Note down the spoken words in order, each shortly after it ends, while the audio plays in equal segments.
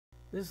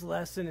This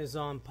lesson is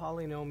on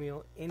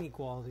polynomial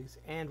inequalities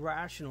and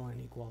rational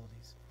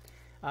inequalities.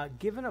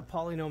 Given a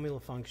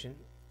polynomial function,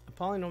 a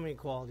polynomial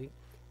inequality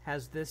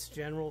has this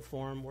general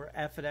form where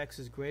f at x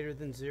is greater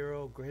than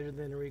 0, greater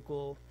than or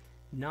equal,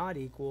 not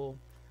equal,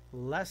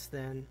 less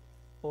than,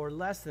 or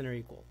less than or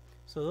equal.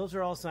 So those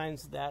are all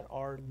signs that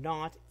are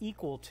not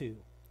equal to.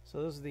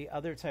 So those are the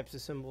other types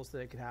of symbols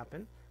that could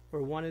happen,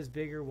 where one is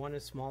bigger, one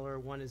is smaller,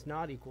 one is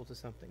not equal to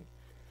something.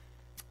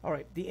 All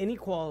right, the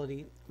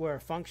inequality where a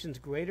function is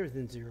greater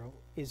than 0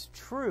 is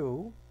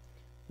true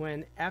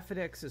when f at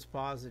x is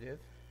positive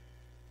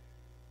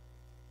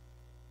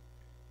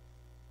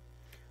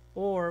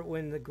or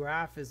when the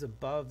graph is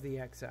above the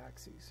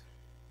x-axis.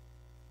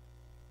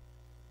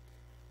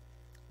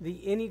 The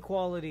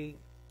inequality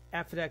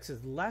f at x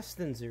is less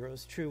than 0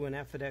 is true when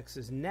f at x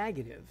is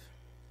negative.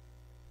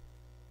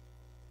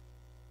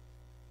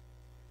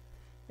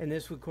 And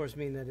this would, of course,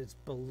 mean that it's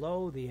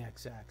below the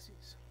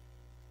x-axis.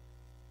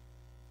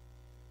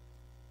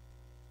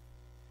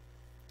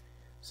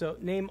 So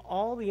name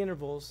all the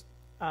intervals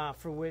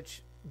for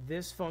which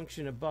this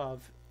function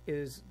above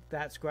is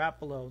that's graph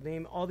below.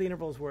 Name all the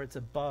intervals where it's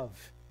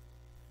above.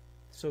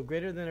 So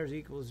greater than or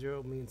equal to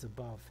 0 means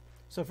above.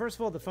 So first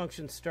of all, the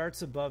function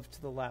starts above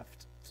to the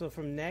left. So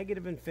from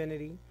negative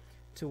infinity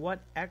to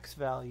what x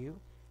value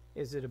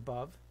is it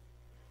above?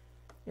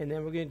 And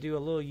then we're going to do a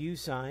little u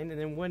sign. And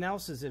then when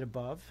else is it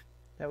above?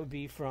 That would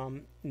be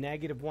from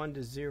negative 1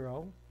 to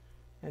 0.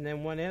 And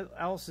then when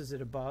else is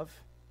it above?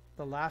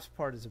 The last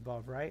part is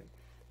above, right?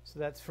 So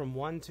that's from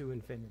 1 to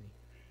infinity.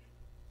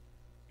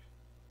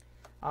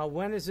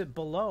 When is it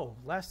below?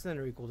 Less than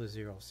or equal to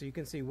 0. So you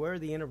can see where are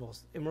the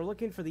intervals. And we're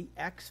looking for the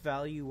x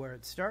value where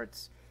it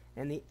starts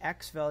and the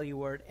x value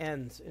where it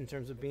ends in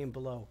terms of being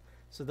below.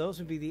 So those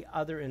would be the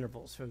other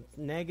intervals from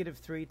negative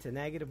 3 to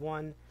negative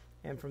 1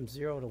 and from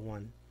 0 to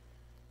 1.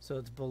 So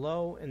it's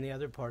below and the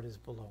other part is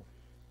below.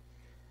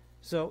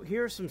 So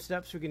here are some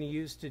steps we're going to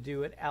use to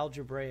do it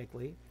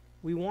algebraically.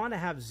 We want to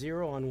have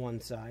 0 on one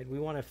side. We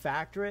want to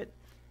factor it.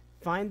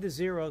 Find the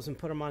zeros and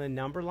put them on a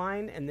number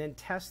line and then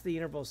test the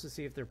intervals to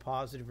see if they're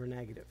positive or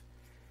negative.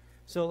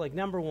 So like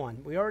number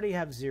 1, we already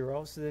have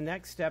 0, so the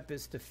next step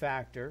is to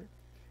factor.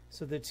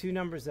 So the two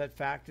numbers that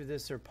factor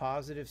this are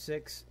positive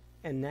 6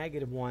 and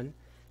negative 1.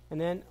 And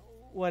then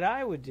what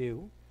I would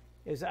do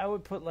is I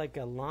would put like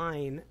a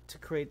line to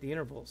create the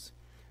intervals.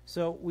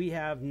 So we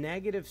have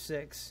negative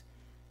 6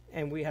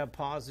 and we have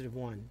positive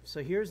 1.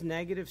 So here's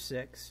negative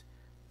 6.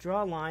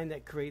 Draw a line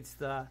that creates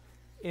the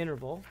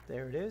interval.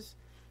 There it is.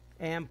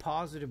 And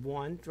positive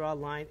 1, draw a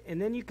line,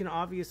 and then you can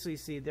obviously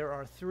see there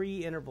are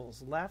 3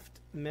 intervals, left,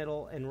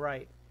 middle, and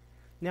right.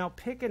 Now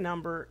pick a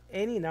number,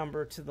 any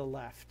number to the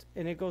left,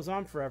 and it goes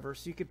on forever,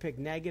 so you could pick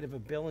negative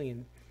 1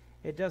 billion.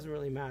 It doesn't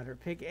really matter.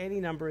 Pick any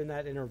number in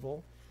that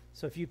interval.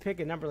 So if you pick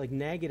a number like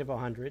negative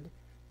 100,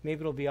 maybe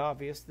it'll be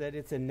obvious that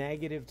it's a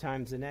negative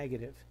times a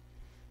negative.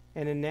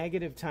 And a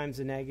negative times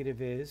a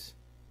negative is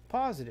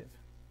positive.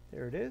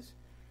 There it is.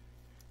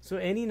 So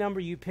any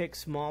number you pick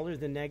smaller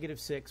than negative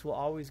 6 will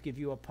always give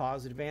you a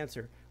positive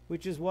answer,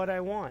 which is what I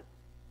want.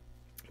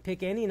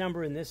 Pick any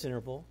number in this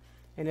interval,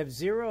 and if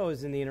 0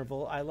 is in the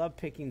interval, I love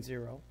picking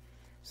 0.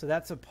 So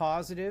that's a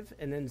positive,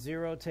 and then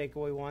 0 take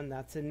away 1,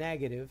 that's a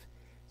negative.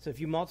 So if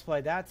you multiply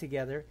that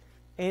together,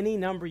 any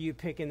number you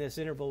pick in this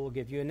interval will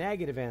give you a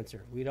negative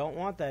answer. We don't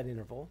want that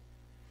interval.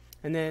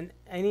 And then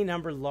any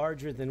number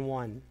larger than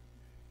 1,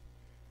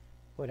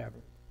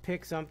 whatever.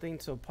 Pick something,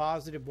 so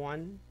positive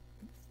 1,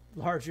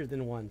 larger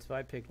than 1, so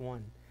I picked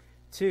 1.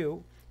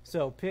 2,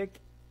 so pick,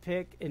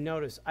 and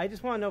notice, I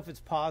just want to know if it's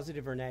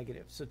positive or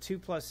negative. So 2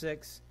 plus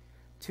 6,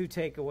 2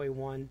 take away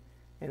 1,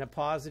 and a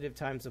positive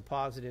times a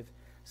positive.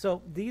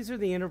 So these are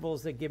the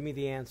intervals that give me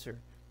the answer.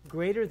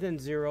 Greater than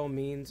 0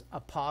 means a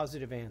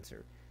positive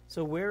answer.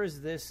 So where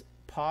is this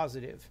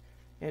positive?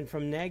 And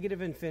from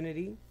negative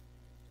infinity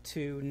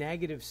to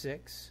negative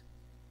 6,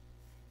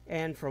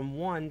 and from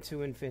 1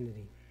 to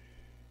infinity.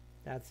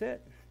 That's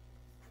it.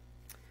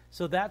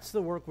 So that's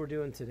the work we're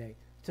doing today,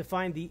 to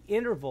find the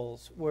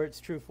intervals where it's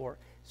true for.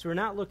 So we're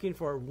not looking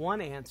for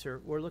one answer,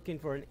 we're looking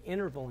for an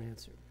interval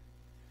answer.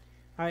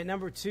 All right,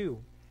 number 2,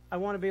 I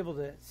want to be able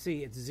to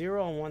see it's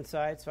 0 on one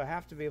side, so I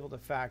have to be able to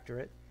factor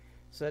it.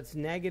 So that's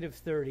negative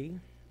 30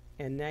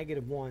 and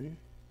negative 1.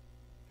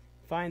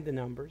 Find the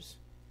numbers.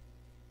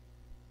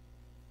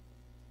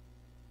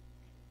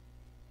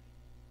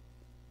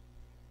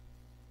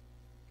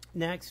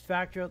 Next,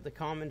 factor out the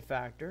common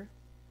factor.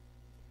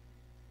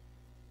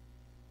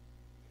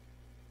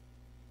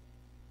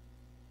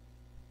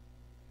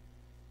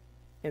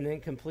 And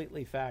then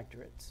completely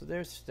factor it. So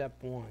there's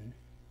step 1.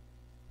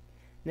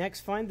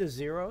 Next, find the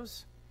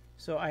zeros.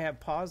 So I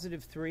have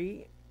positive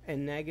 3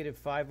 and negative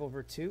 5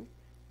 over 2,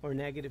 or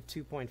negative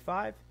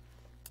 2.5.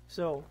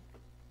 So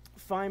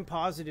find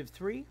positive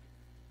 3.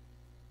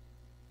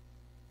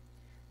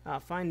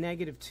 Find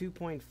negative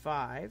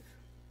 2.5.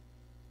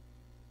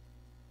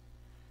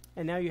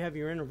 And now you have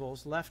your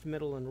intervals, left,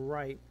 middle, and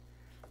right.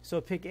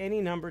 So pick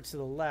any number to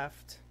the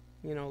left,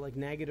 like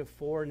negative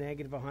 4,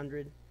 negative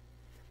 100.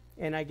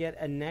 and I get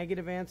a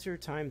negative answer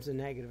times a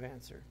negative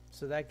answer.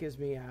 So that gives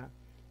me a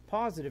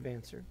positive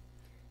answer.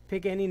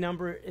 Pick any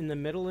number in the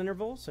middle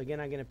interval. So again,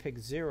 I'm going to pick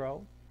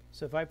 0.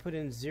 So if I put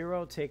in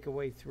 0, take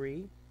away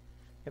 3.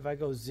 If I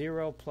go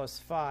 0 plus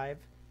 5,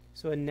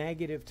 so a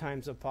negative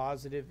times a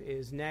positive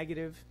is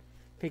negative.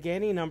 Pick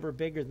any number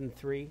bigger than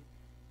 3,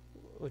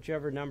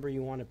 whichever number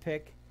you want to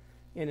pick,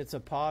 and it's a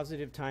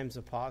positive times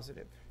a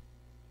positive.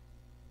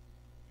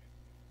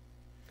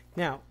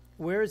 Now,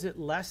 where is it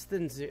less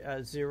than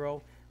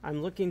 0?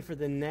 I'm looking for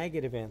the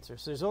negative answer.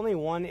 So there's only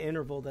one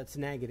interval that's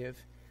negative,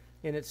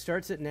 and it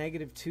starts at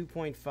negative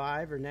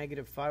 2.5 or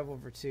negative 5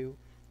 over 2,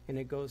 and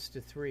it goes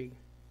to 3.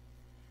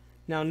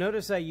 Now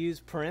notice I use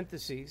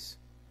parentheses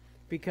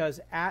because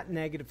at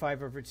negative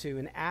 5 over 2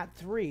 and at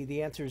 3,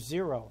 the answer is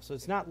 0. So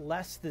it's not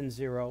less than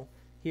 0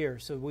 here,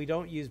 so we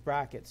don't use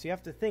brackets. You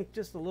have to think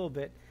just a little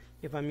bit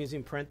if I'm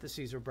using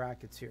parentheses or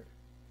brackets here.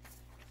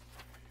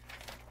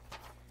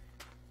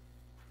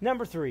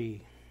 Number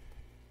 3.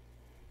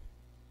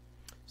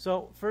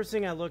 So first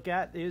thing I look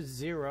at is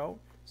 0.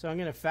 So I'm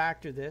going to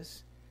factor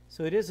this.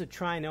 So it is a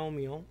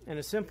trinomial and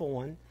a simple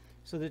one.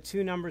 So the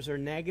two numbers are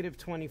negative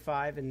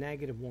 25 and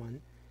negative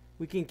 1.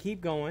 We can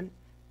keep going.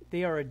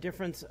 They are a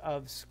difference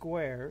of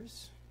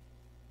squares.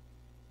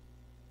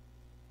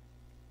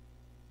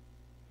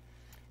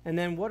 And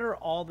then what are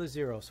all the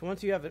zeros? So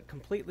once you have it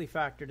completely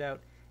factored out,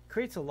 it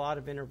creates a lot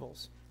of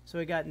intervals. So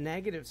we got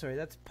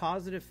that's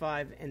positive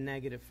 5 and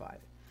negative 5.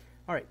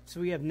 All right, so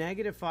we have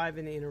negative 5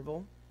 in the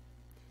interval.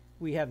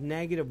 We have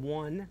negative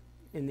 1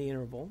 in the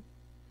interval.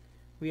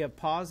 We have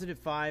positive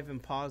 5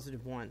 and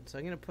positive 1. So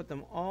I'm going to put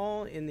them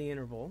all in the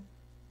interval.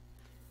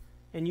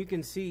 And you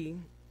can see,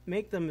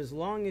 make them as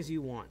long as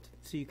you want.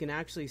 So you can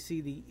actually see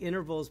the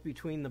intervals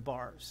between the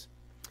bars.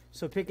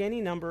 So pick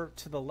any number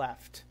to the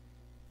left.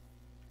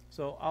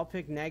 So I'll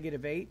pick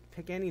negative 8.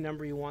 Pick any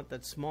number you want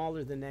that's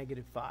smaller than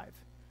negative 5.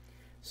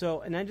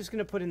 So, and I'm just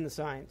going to put in the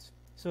signs.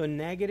 So a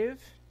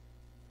negative,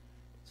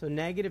 so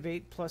negative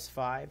 8 plus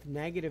 5,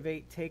 negative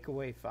 8 take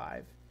away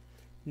 5,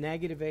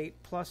 negative 8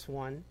 plus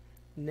 1,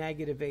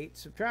 negative 8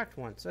 subtract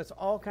 1. So that's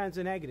all kinds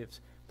of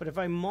negatives. But if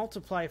I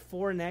multiply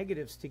 4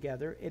 negatives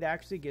together, it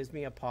actually gives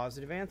me a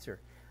positive answer.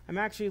 I'm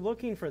actually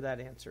looking for that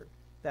answer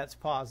that's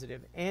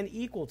positive and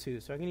equal to,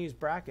 so I'm going to use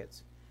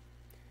brackets.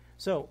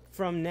 So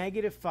from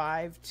negative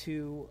 5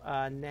 to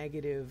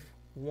negative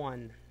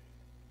 1,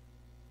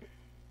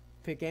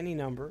 pick any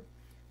number.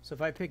 So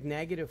if I pick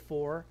negative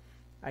 4,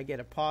 I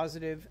get a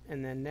positive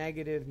and then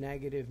negative,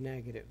 negative,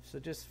 negative. So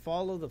just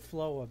follow the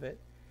flow of it.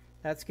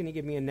 That's going to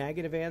give me a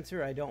negative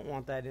answer. I don't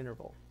want that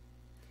interval.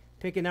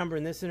 Pick a number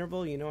in this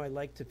interval. You know I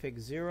like to pick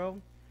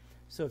 0.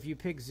 So if you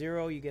pick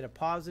 0, you get a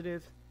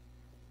positive,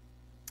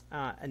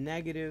 a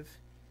negative,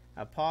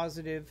 a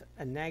positive,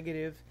 a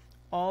negative.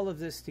 All of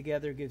this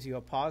together gives you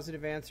a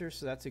positive answer,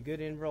 so that's a good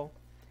interval.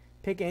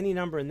 Pick any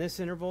number in this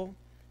interval.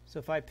 So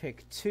if I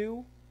pick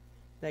 2,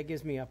 that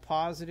gives me a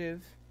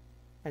positive,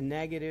 a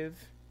negative,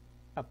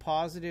 a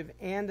positive,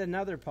 and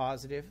another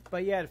positive.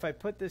 But yet, if I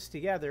put this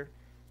together,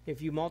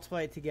 if you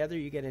multiply it together,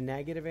 you get a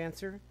negative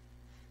answer.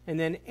 And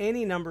then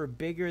any number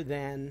bigger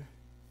than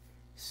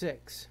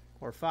 6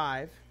 or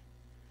 5,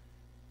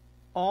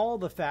 all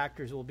the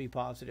factors will be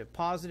positive.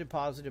 Positive,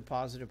 positive,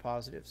 positive,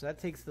 positive. So that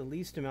takes the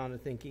least amount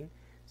of thinking.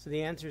 So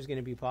the answer is going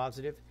to be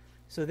positive.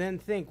 So then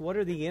think, what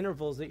are the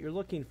intervals that you're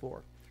looking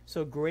for?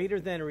 So greater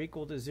than or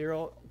equal to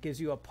 0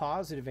 gives you a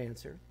positive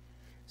answer.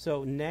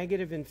 So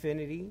negative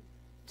infinity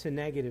to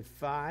negative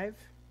 5.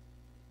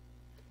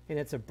 And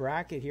it's a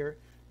bracket here.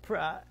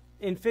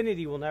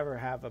 Infinity will never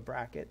have a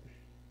bracket.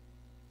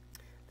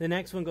 The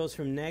next one goes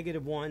from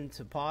negative 1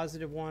 to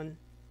positive 1.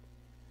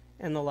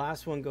 And the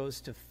last one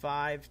goes to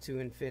 5 to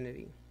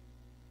infinity.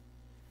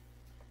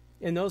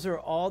 And those are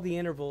all the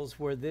intervals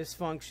where this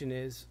function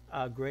is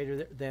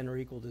greater than or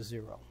equal to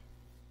 0.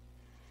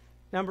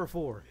 Number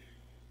 4.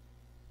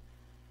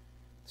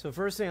 So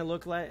first thing I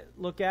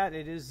look at,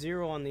 it is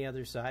 0 on the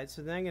other side.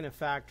 So then I'm going to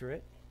factor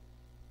it.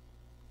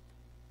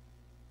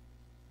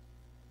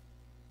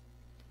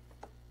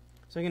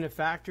 So I'm going to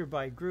factor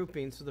by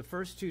grouping. So the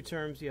first two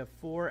terms, you have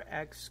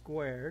 4x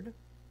squared.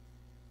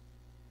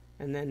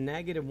 And then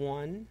negative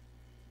 1.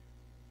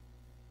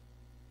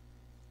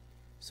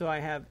 So I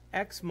have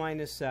x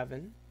minus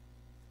 7.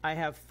 I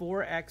have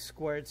 4x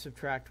squared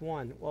subtract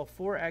 1. Well,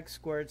 4x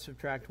squared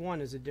subtract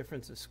 1 is a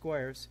difference of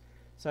squares.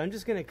 So I'm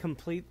just going to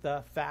complete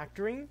the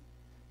factoring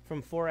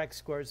from 4x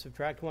squared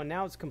subtract 1.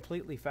 Now it's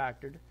completely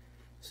factored.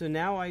 So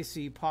now I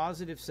see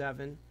positive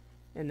 7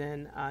 and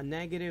then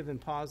negative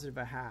and positive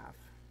a half.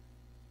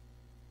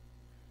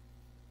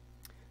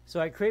 So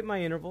I create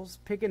my intervals,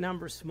 pick a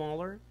number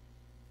smaller.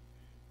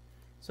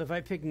 So if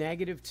I pick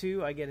negative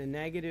 2, I get a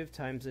negative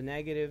times a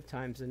negative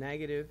times a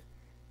negative.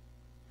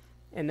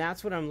 And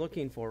that's what I'm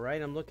looking for,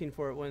 right? I'm looking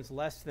for it when it's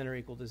less than or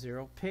equal to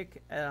 0.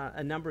 Pick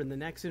a number in the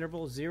next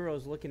interval. 0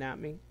 is looking at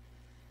me.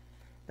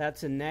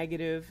 That's a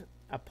negative,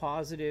 a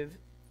positive,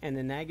 and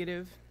a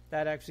negative.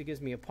 That actually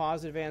gives me a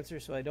positive answer,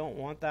 so I don't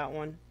want that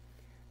one.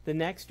 The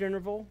next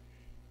interval,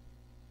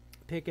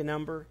 pick a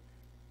number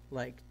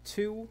like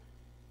 2.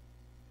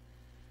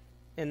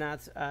 and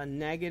that's a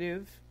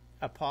negative,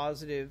 a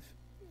positive,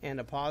 and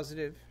a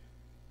positive.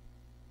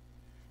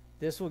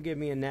 This will give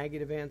me a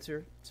negative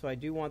answer, so I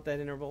do want that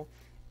interval.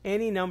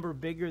 Any number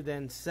bigger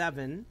than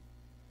 7,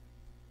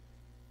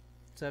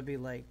 so that'd be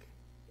like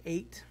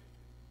 8.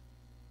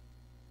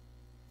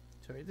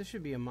 Sorry, this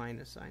should be a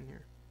minus sign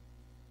here.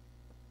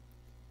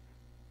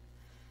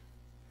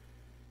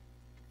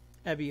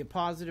 That'd be a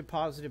positive,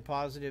 positive,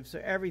 positive,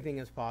 so everything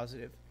is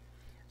positive.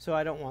 So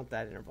I don't want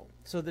that interval.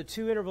 So the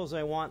two intervals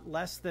I want,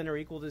 less than or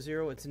equal to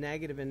 0, it's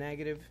negative and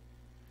negative.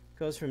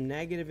 Goes from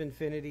negative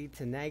infinity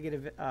to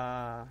negative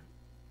a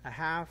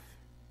half.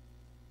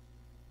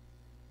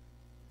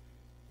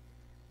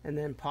 And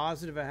then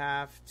positive a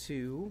half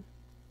to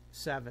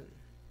 7.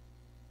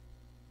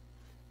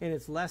 And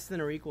it's less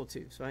than or equal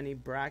to, so I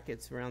need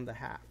brackets around the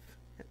half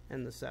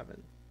and the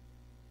 7.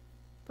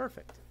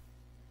 Perfect.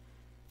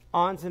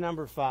 On to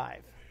number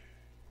 5.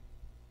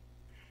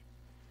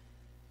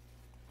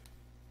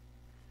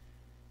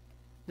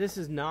 This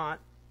is not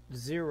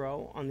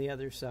 0 on the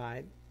other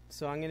side,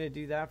 so I'm going to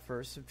do that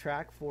first.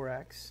 Subtract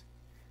 4x.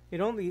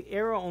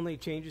 Arrow only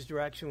changes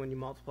direction when you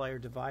multiply or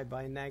divide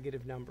by a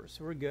negative number,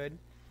 so we're good.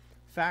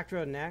 Factor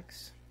out an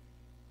x.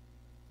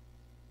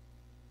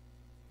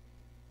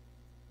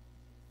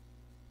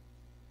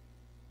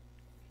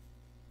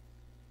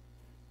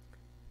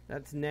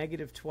 That's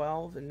negative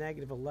 12 and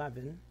negative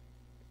 11.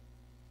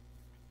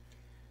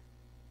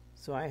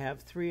 So I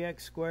have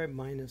 3x squared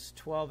minus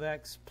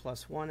 12x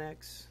plus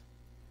 1x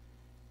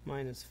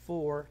minus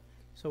 4.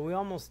 So we're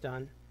almost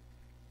done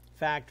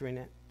factoring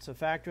it. So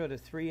factor out a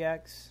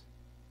 3x.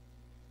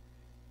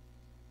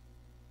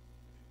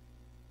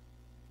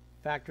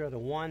 Factor out a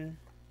 1.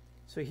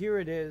 So here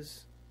it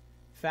is,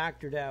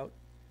 factored out.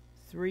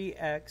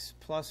 3x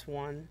plus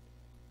 1,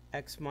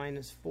 x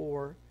minus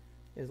 4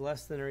 is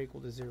less than or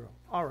equal to 0.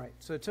 All right,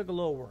 so it took a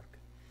little work.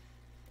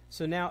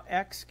 So now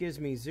x gives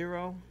me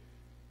 0.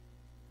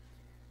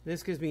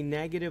 This gives me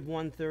negative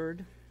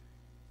 1/3.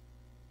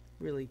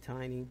 Really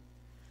tiny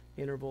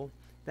interval.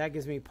 That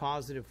gives me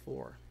positive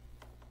 4.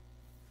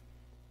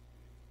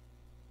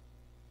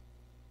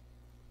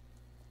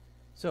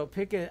 So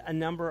pick a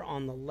number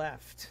on the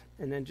left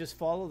and then just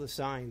follow the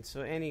signs.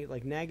 So any,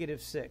 like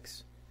negative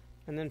 6,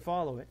 and then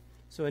follow it.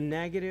 So a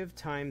negative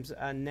times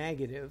a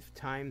negative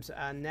times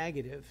a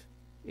negative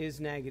is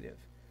negative.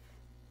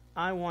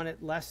 I want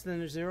it less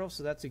than 0,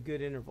 so that's a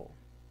good interval.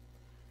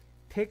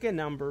 Pick a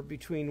number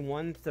between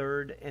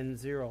 1/3 and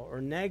 0, or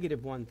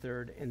negative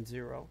 1/3 and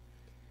 0.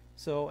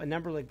 So a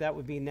number like that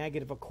would be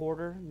negative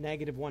 1/4,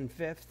 negative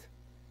 1/5.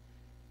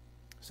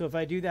 So if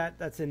I do that,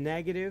 that's a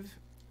negative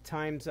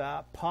times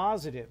a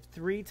positive.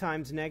 3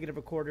 times negative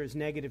 1/4 is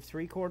negative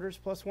 3/4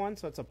 plus 1,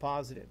 so it's a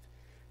positive.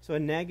 So a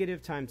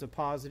negative times a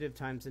positive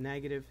times a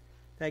negative,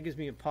 that gives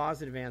me a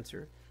positive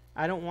answer.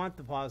 I don't want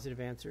the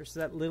positive answer, so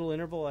that little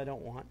interval I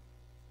don't want.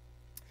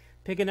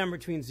 Pick a number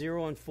between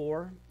 0 and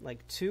 4,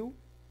 like 2.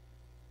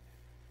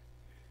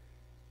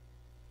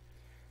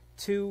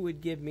 2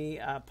 would give me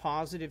a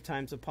positive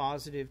times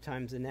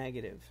a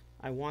negative.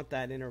 I want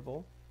that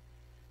interval.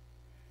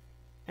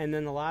 And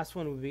then the last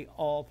one would be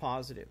all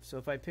positive. So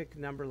if I pick a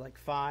number like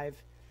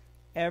 5,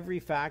 every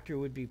factor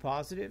would be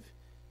positive,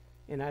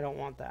 and I don't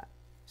want that.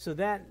 So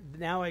that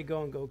now I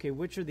go and go, okay,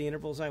 which are the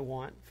intervals I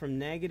want? From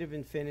negative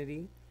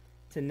infinity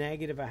to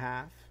negative a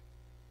half,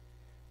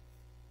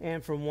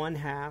 and from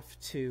 1/2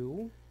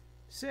 to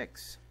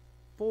 6,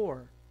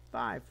 4,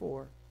 5,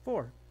 4,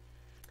 4.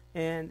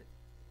 And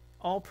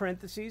all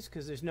parentheses,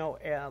 because there's no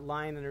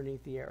line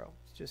underneath the arrow.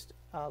 It's just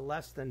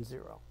less than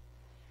 0.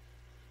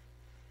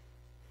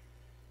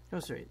 Oh,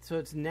 sorry. So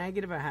it's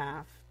negative a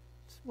half.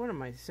 What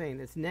am I saying?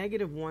 It's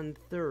negative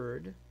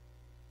 1/3. It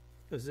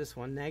was this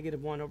one,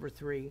 negative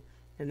 1/3.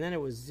 And then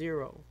it was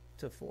 0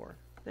 to 4.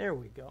 There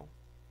we go.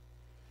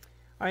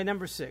 All right,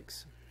 number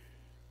 6.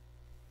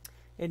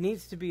 It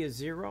needs to be a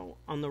 0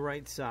 on the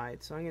right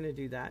side. So I'm going to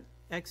do that.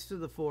 X to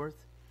the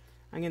 4th.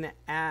 I'm going to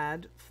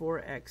add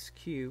 4x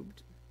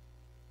cubed.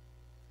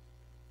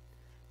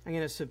 I'm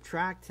going to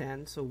subtract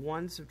 10. So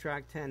 1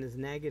 subtract 10 is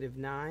negative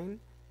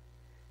 9.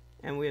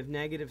 And we have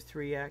negative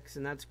 3x,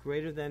 and that's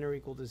greater than or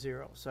equal to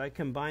 0. So I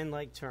combine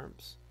like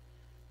terms.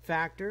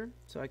 Factor.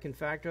 So I can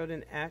factor out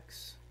an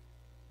x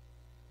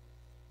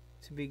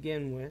to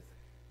begin with.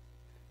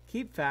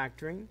 Keep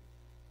factoring.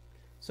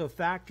 So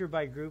factor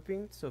by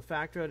grouping. So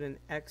factor out an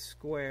x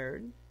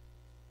squared.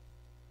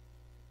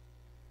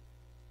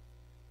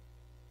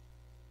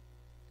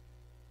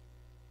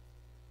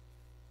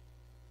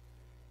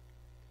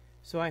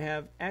 So I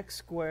have x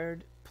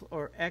squared,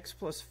 or x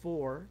plus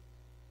 4,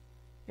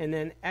 and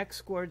then x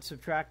squared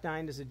subtract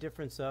 9 is a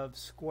difference of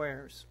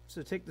squares.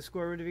 So take the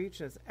square root of each,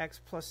 and it's x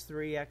plus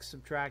 3, x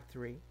subtract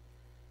 3.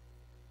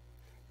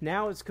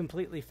 Now it's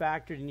completely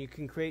factored, and you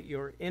can create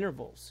your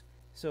intervals.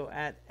 So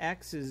at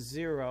x is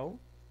 0,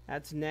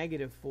 that's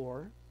negative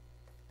 4,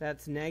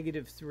 that's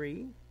negative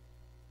 3,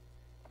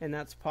 and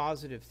that's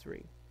positive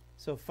 3.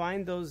 So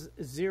find those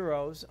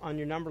zeros on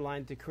your number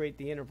line to create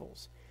the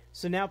intervals.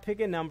 So now pick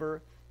a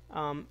number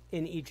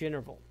in each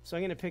interval. So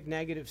I'm going to pick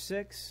negative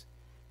 6,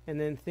 and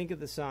then think of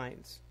the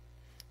signs.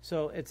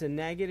 So it's a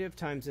negative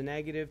times a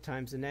negative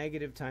times a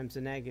negative times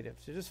a negative.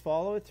 So just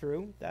follow it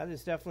through. That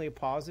is definitely a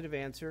positive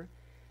answer.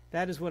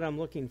 That is what I'm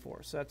looking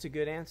for. So that's a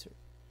good answer.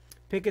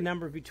 Pick a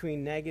number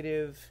between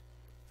negative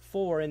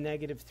 4 and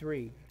negative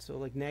 3. So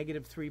like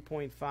negative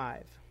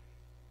 3.5.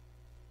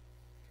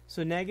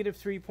 So negative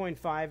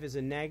 3.5 is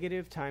a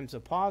negative times a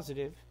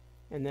positive,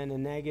 and then a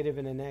negative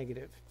and a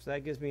negative. So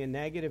that gives me a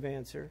negative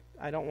answer.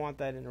 I don't want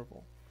that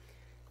interval.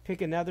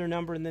 Pick another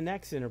number in the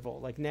next interval,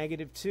 like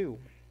negative 2.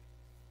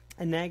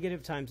 A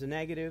negative times a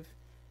negative.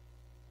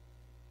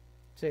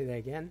 Say that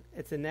again.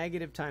 It's a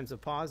negative times a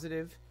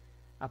positive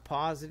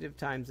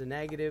times a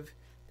negative.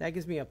 That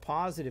gives me a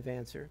positive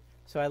answer.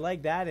 So I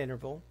like that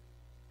interval.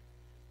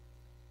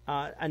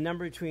 A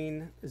number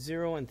between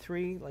 0 and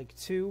 3, like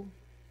 2.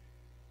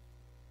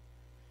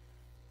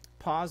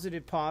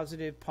 Positive,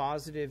 positive,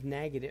 positive,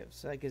 negative.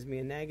 So that gives me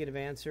a negative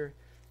answer.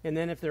 And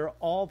then if they're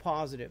all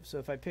positive, so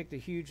if I picked a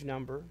huge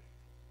number,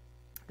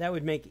 that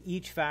would make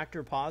each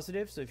factor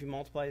positive. So if you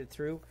multiply it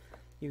through,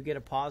 you get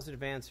a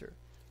positive answer.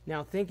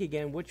 Now think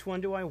again, which one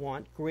do I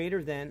want?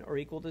 Greater than or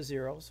equal to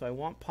 0. So I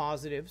want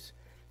positives.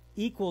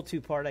 Equal to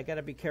part, I got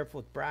to be careful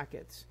with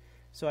brackets.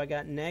 So I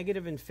got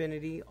negative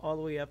infinity all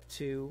the way up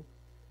to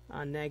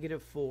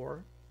negative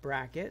 4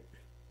 bracket.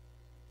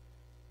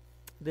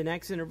 The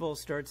next interval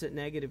starts at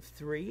negative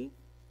 3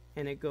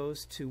 and it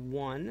goes to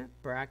 1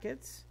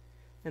 brackets.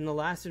 And the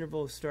last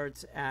interval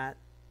starts at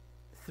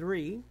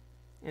 3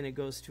 and it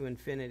goes to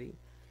infinity.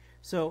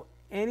 So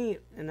and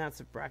that's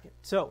a bracket.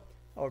 So,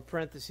 or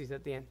parentheses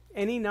at the end.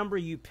 Any number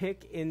you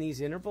pick in these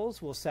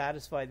intervals will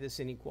satisfy this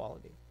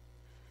inequality.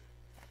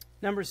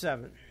 Number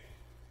 7.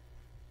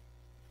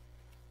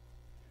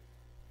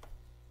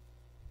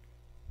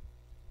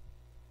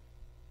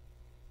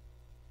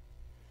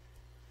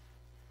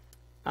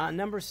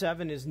 Number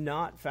 7 is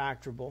not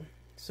factorable.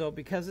 So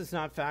because it's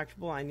not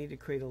factorable, I need to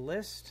create a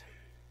list.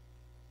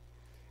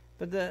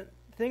 But the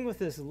thing with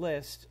this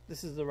list,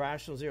 this is the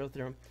rational zero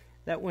theorem,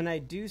 that when I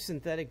do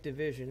synthetic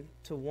division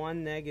to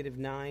 1, negative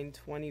 9,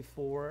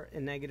 24,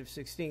 and negative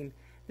 16,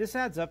 this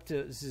adds up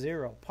to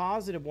 0.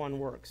 Positive 1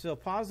 works. So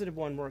positive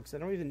 1 works. I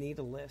don't even need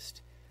a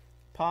list.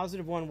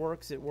 Positive 1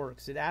 works, it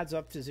works. It adds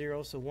up to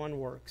 0, so 1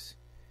 works.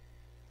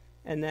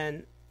 And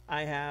then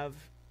I have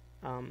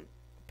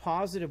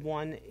positive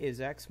 1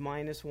 is x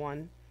minus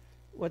 1.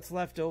 What's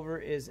left over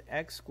is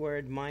x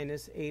squared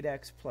minus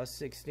 8x plus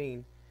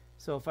 16.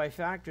 So if I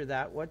factor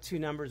that, what two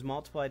numbers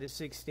multiply to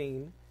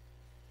 16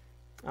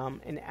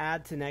 and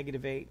add to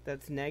negative 8?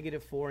 That's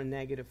negative 4 and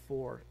negative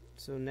 4.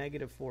 So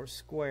negative 4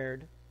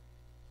 squared.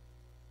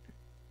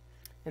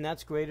 And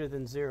that's greater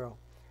than 0.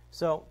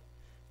 So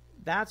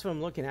that's what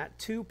I'm looking at.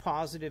 Two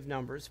positive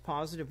numbers,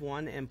 positive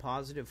 1 and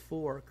positive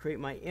 4, create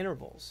my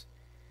intervals.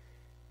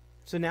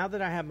 So now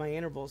that I have my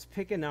intervals,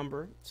 pick a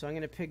number. So I'm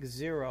going to pick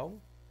 0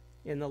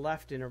 in the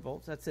left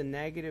interval. That's a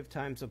negative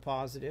times a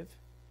positive.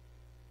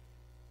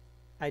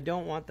 I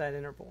don't want that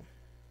interval.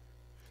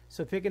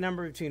 So pick a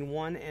number between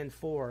 1 and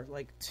 4,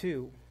 like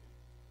 2.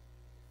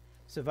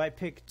 So if I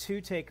pick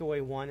 2 take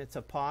away 1, it's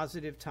a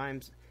positive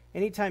times,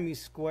 anytime you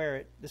square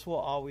it, this will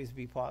always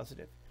be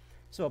positive.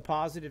 So a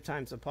positive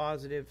times a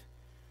positive.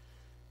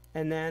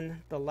 And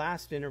then the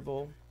last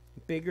interval,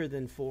 bigger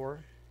than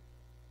 4,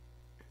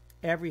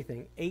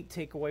 everything. 8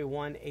 take away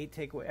 1, 8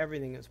 take away,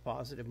 everything is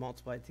positive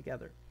multiplied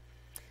together.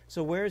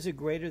 So where is it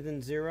greater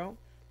than 0?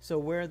 So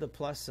where are the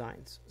plus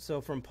signs? So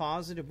from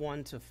positive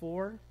 1 to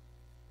 4,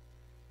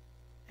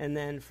 and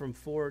then from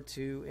 4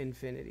 to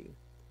infinity.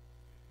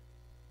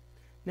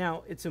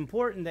 Now, it's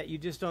important that you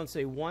just don't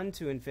say 1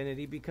 to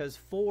infinity because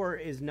 4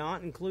 is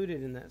not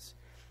included in this.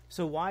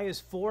 So why is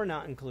 4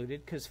 not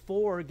included? Because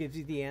 4 gives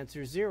you the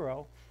answer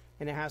 0,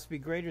 and it has to be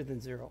greater than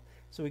 0.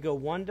 So we go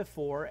 1 to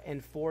 4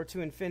 and 4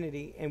 to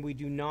infinity, and we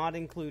do not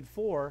include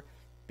 4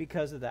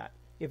 because of that.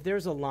 If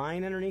there's a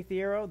line underneath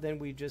the arrow, then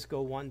we just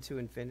go 1 to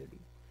infinity.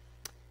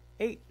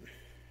 8.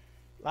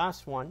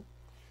 Last one.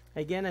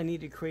 Again, I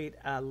need to create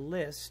a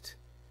list.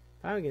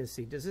 I'm going to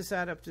see, does this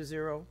add up to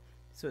 0?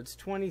 So it's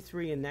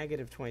 23 and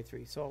negative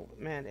 23. So,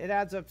 man, it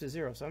adds up to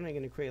 0, so I'm not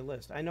going to create a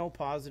list. I know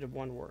positive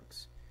 1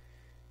 works.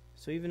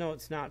 So even though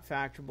it's not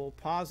factorable,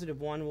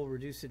 positive 1 will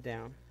reduce it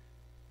down.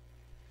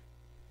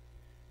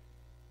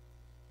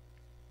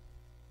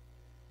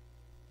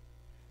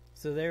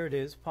 So there it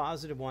is,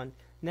 positive 1.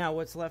 Now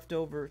what's left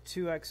over,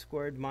 2x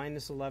squared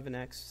minus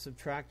 11x,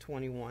 subtract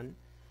 21.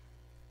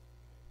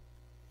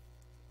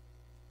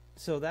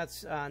 So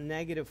that's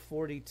negative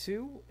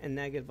 42 and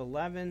negative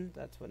 11.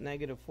 That's what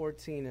negative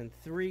 14 and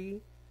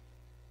 3.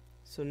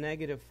 So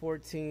negative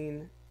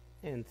 14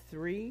 and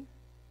 3.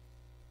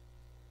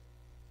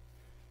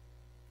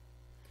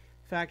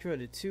 Factor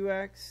out of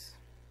 2x.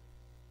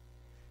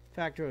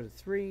 Factor out of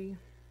 3.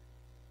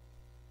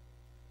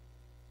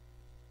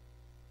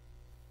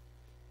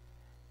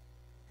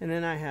 And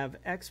then I have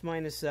x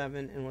minus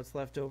 7, and what's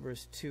left over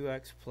is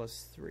 2x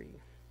plus 3.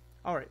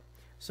 All right,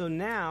 so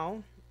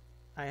now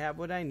I have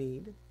what I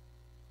need.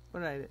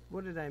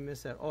 What did I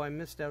miss out? Oh, I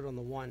missed out on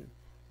the 1.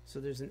 So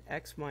there's an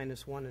x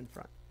minus 1 in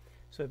front.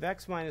 So if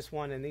x minus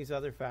 1 and these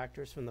other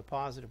factors from the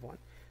positive 1.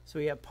 So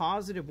we have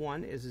positive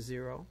 1 is a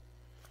 0.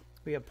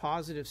 We have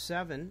positive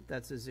 7,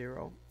 that's a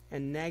 0.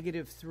 And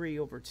negative 3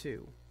 over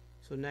 2.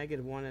 So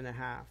negative 1.5.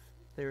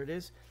 There it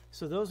is.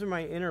 So those are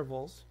my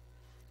intervals.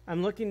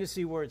 I'm looking to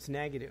see where it's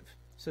negative.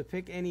 So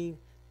pick any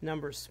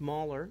number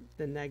smaller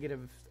than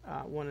negative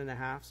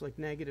 1.5, so like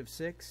negative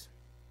 6.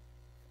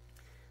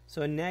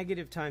 So a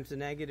negative times a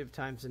negative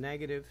times a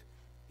negative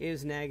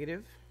is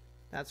negative.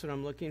 That's what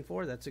I'm looking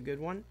for. That's a good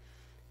one.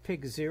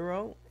 Pick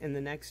 0 in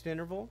the next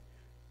interval.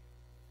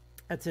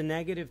 That's a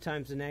negative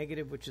times a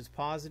negative, which is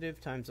positive,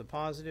 times a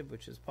positive,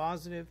 which is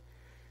positive.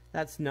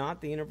 That's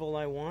not the interval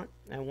I want.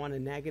 I want a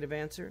negative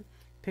answer.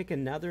 Pick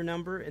another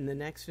number in the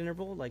next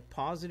interval, like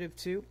positive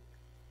 2.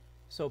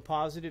 So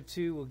positive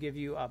 2 will give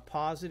you a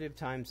positive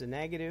times a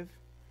negative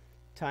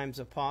times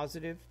a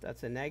positive.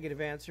 That's a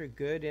negative answer.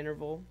 Good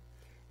interval.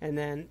 And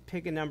then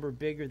pick a number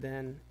bigger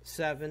than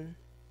 7.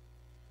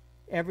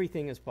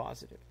 Everything is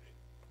positive.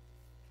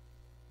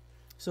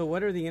 So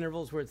what are the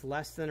intervals where it's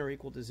less than or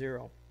equal to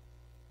 0?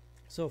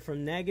 So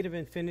from negative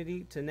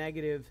infinity to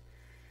negative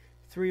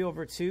 3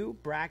 over 2,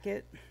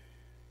 bracket.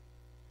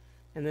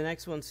 And the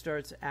next one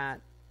starts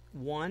at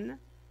 1,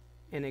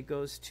 and it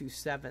goes to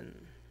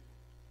 7.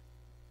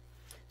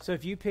 So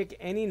if you pick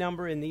any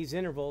number in these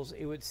intervals,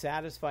 it would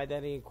satisfy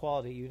that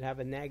inequality. You'd have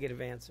a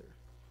negative answer.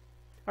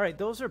 All right,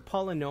 those are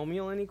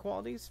polynomial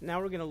inequalities. Now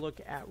we're going to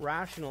look at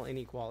rational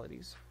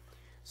inequalities.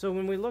 So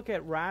when we look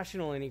at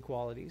rational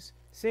inequalities,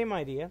 same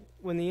idea.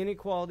 When the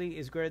inequality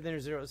is greater than or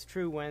 0, it's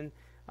true when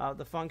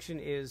the function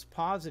is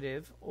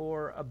positive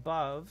or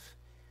above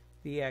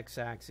the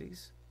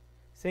x-axis.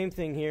 Same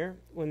thing here.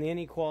 When the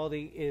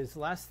inequality is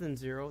less than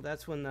 0,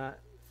 that's when the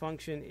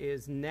function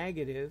is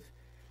negative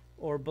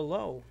or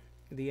below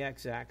the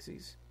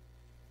x-axis.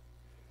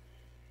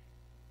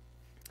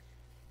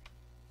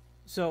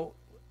 So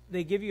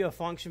they give you a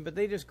function, but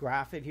they just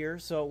graph it here.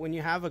 So when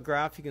you have a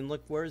graph, you can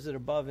look where is it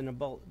above and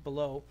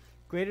below.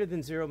 Greater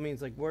than 0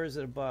 means like where is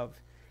it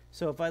above.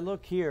 So if I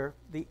look here,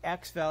 the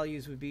x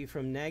values would be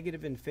from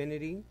negative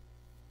infinity.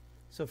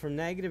 So from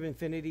negative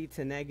infinity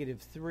to negative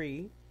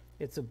 3,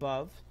 it's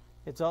above.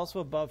 It's also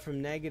above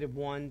from negative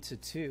 1 to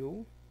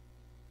 2.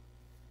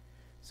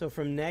 So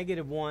from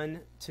negative 1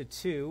 to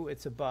 2,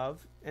 it's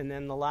above. And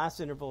then the last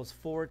interval is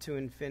 4 to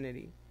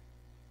infinity.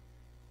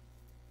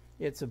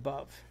 It's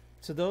above.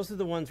 So those are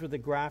the ones where the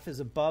graph is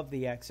above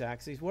the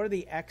x-axis. What are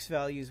the x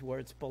values where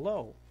it's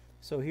below?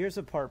 So here's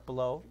a part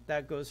below.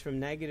 That goes from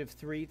negative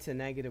 3 to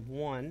negative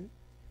 1.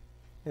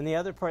 And the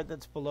other part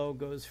that's below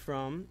goes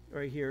from,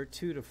 right here,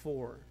 2 to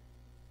 4.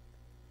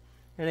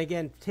 And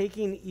again,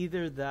 taking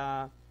either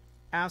the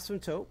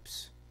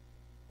asymptotes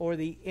or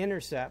the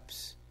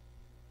intercepts,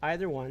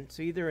 either one.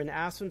 So either an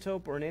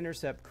asymptote or an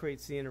intercept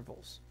creates the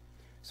intervals.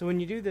 So when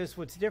you do this,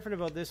 what's different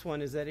about this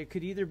one is that it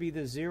could either be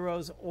the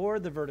zeros or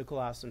the vertical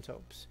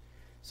asymptotes.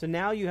 So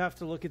now you have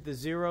to look at the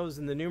zeros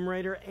in the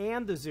numerator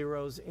and the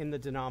zeros in the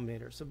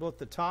denominator. So both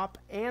the top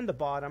and the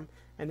bottom,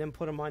 and then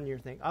put them on your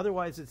thing.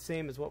 Otherwise, it's the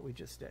same as what we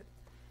just did.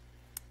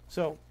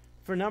 So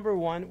for number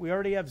 1, we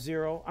already have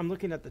 0. I'm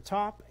looking at the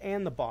top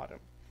and the bottom.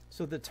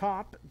 So the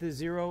top, the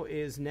 0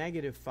 is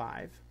negative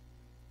 5.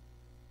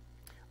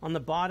 On the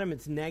bottom,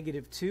 it's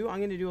negative 2. I'm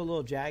going to do a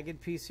little jagged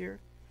piece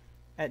here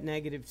at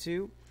negative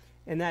 2.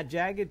 And that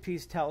jagged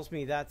piece tells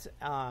me that's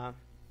an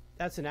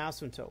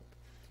asymptote.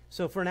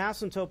 So for an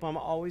asymptote, I'm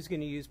always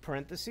going to use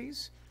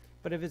parentheses.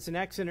 But if it's an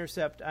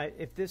x-intercept,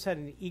 if this had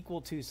an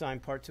equal to sign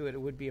part to it, it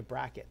would be a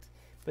bracket.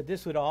 But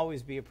this would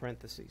always be a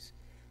parentheses.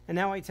 And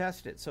now I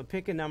test it. So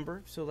pick a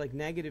number. So like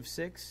negative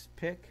 6,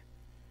 pick.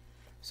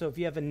 So if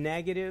you have a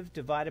negative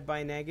divided by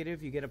a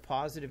negative, you get a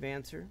positive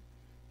answer.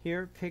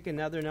 Here, pick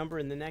another number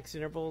in the next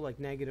interval, like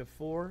negative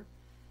 4.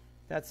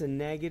 That's a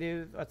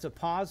negative. That's a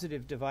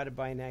positive divided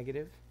by a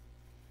negative.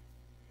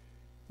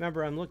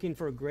 Remember, I'm looking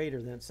for a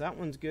greater than. So that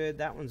one's good.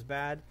 That one's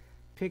bad.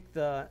 Pick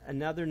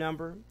another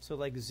number. So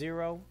like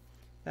 0.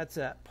 That's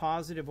a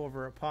positive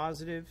over a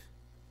positive.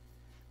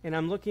 And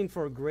I'm looking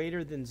for a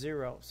greater than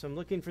 0. So I'm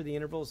looking for the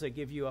intervals that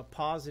give you a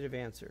positive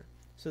answer.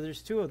 So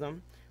there's 2 of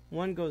them.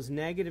 One goes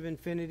negative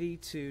infinity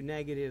to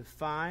negative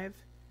 5.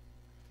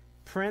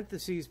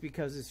 Parentheses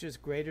because it's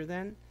just greater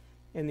than.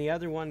 And the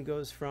other one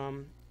goes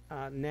from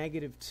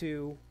negative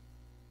 2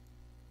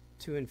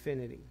 to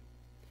infinity.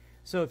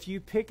 So if you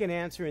pick an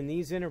answer in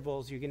these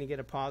intervals, you're going to get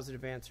a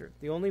positive answer.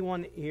 The only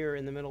one here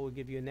in the middle will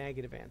give you a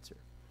negative answer.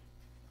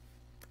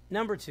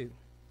 Number 2.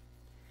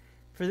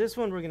 For this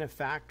one, we're going to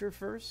factor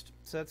first.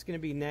 So that's going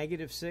to be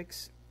negative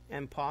 6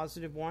 and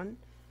positive 1.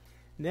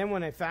 And then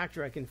when I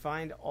factor, I can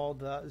find all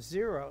the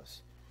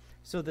zeros.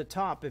 So the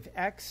top, if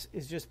x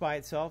is just by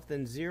itself,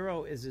 then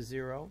 0 is a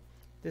 0.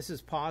 This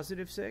is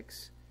positive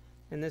 6,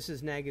 and this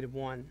is negative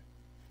 1.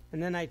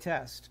 And then I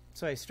test.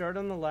 So I start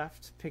on the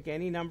left, pick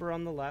any number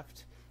on the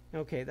left.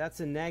 Okay, that's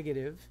a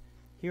negative.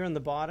 Here on the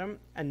bottom,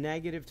 a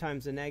negative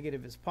times a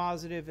negative is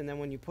positive, and then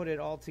when you put it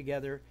all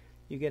together,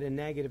 you get a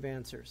negative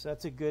answer. So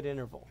that's a good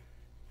interval.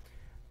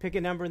 Pick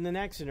a number in the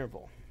next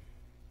interval.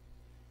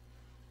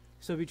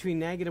 So between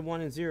negative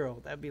 1 and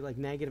 0, that would be like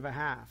negative a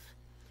half.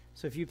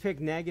 So if you pick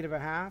negative a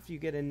half, you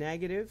get a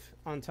negative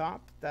on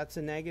top. That's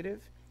a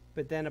negative,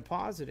 but then a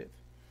positive.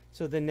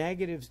 So the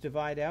negatives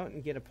divide out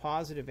and get a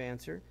positive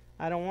answer.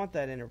 I don't want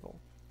that interval.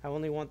 I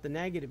only want the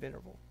negative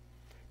interval.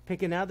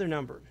 Pick another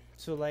number.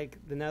 So like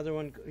another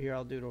one, here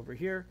I'll do it over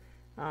here,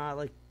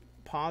 like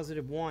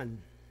positive 1.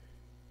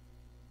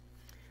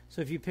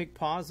 So if you pick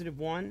positive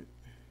 1,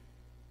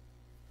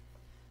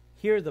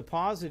 here the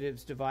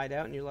positives divide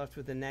out and you're left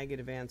with a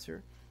negative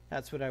answer.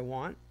 That's what I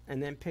want.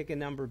 And then pick a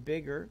number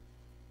bigger.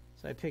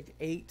 So I picked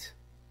 8.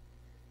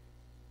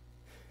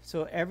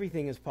 So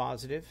everything is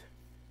positive.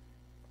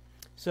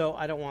 So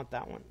I don't want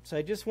that one. So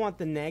I just want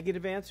the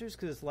negative answers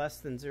because it's less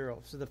than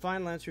 0. So the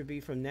final answer would be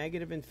from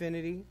negative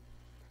infinity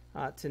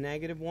to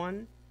negative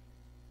 1.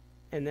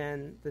 And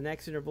then the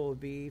next interval would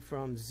be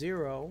from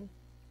 0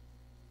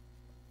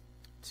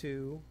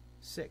 to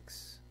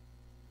 6.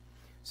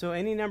 So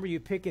any number you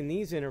pick in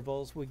these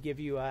intervals would give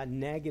you a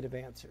negative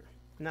answer.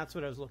 And that's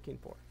what I was looking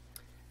for.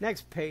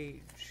 Next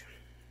page.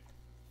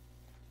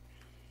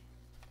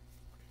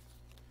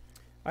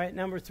 All right,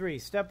 number 3.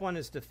 Step 1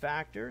 is to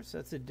factor. So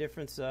that's the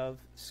difference of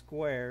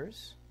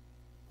squares.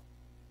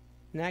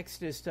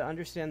 Next is to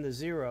understand the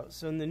zeros.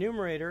 So in the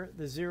numerator,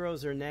 the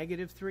zeros are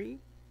negative 3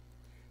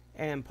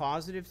 and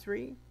positive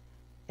 3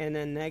 and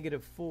then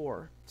negative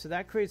 4. So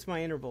that creates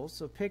my intervals.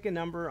 So pick a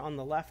number on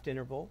the left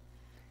interval.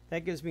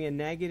 That gives me a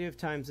negative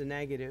times a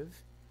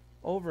negative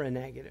over a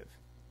negative.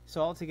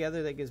 So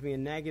altogether that gives me a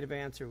negative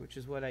answer, which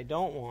is what I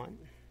don't want.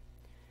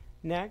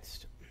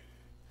 Next,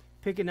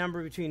 pick a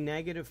number between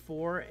negative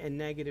 4 and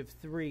negative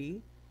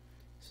 3.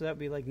 So that would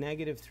be like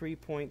negative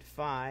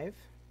 3.5.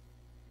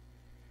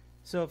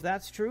 So if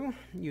that's true,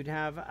 you'd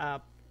have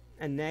a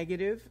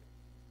negative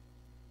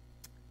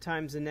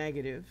times a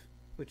negative,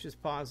 which is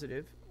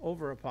positive,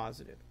 over a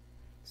positive.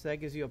 So that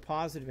gives you a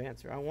positive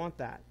answer. I want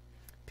that.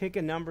 Pick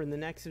a number in the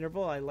next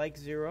interval. I like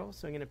 0,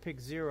 so I'm going to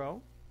pick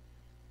 0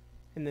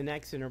 in the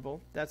next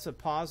interval. That's a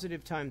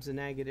positive times a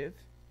negative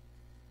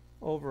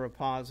over a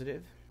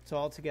positive. So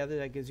altogether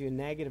that gives you a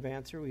negative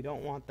answer. We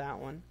don't want that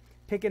one.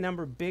 Pick a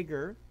number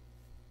bigger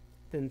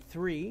than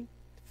 3,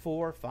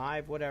 4,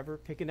 5, whatever.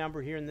 Pick a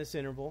number here in this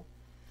interval.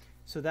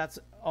 So that's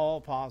all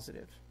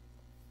positive.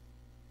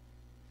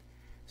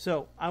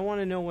 So I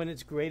want to know when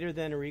it's greater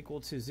than or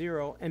equal to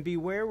 0, and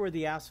beware where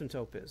the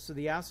asymptote is. So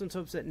the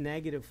asymptote's at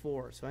negative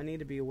 4, so I need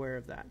to be aware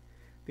of that.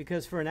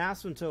 Because for an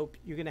asymptote,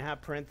 you're going to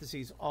have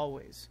parentheses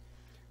always.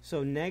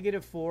 So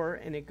negative 4,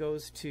 and it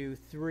goes to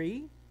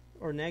 3,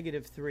 or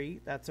negative 3.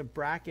 That's a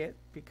bracket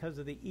because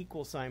of the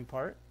equal sign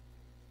part.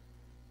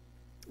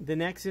 The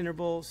next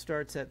interval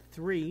starts at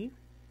 3,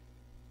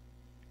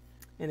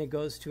 and it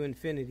goes to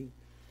infinity.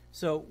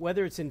 So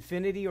whether it's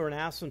infinity or an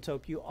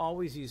asymptote, you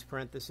always use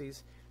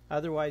parentheses.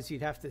 Otherwise,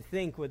 you'd have to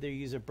think whether you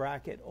use a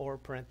bracket or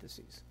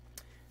parentheses.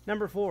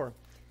 Number 4,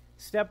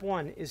 step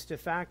 1 is to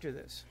factor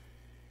this.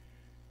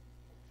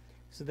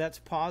 So that's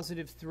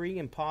positive 3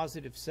 and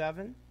positive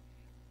 7.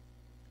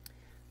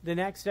 The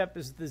next step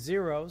is the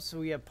zeros. So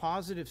we have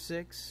positive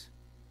 6,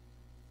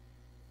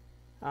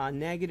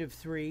 negative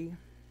 3,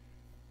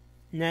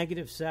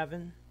 negative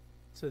 7.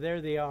 So there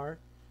they are.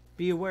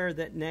 Be aware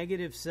that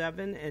negative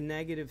 7 and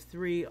negative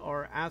 3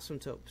 are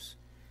asymptotes.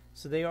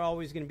 So they are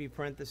always going to be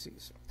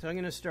parentheses. So I'm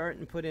going to start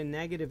and put in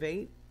negative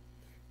 8.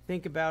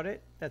 Think about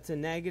it. That's a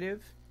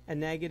negative,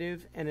 and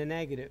a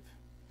negative.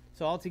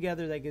 So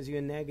altogether that gives you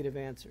a negative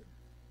answer.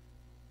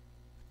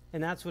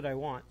 And that's what I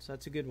want. So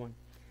that's a good one.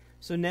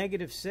 So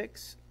negative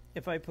 6,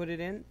 if I put it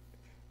in,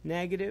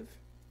 negative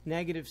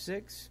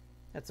 6,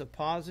 that's a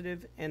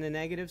positive and a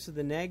negative. So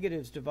the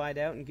negatives divide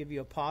out and give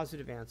you a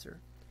positive answer.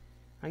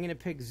 I'm going to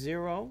pick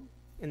 0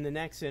 in the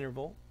next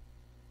interval.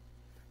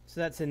 So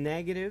that's a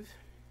negative,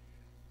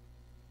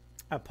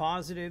 a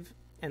positive,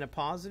 and a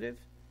positive.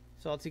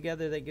 So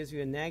altogether that gives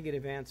you a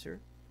negative answer.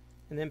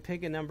 And then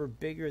pick a number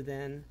bigger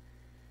than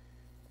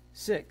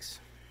 6.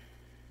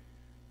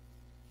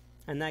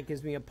 And that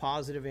gives me a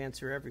positive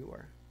answer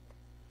everywhere.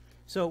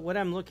 So what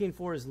I'm looking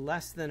for is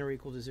less than or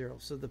equal to 0.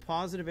 So the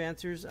positive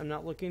answers I'm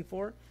not looking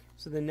for.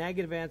 So the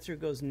negative answer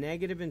goes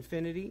negative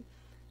infinity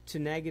to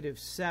negative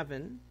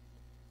 7,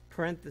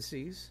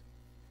 parentheses.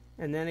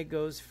 And then it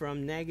goes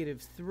from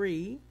negative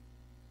 3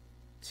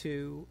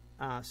 to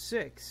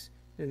 6.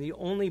 And the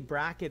only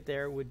bracket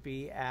there would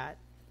be at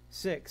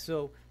 6.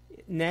 So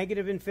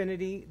negative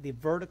infinity, the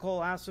vertical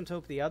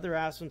asymptote, the other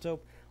asymptote,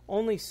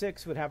 only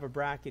 6 would have a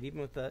bracket, even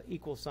with the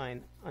equal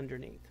sign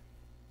underneath.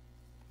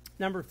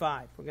 Number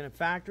 5, we're going to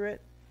factor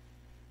it.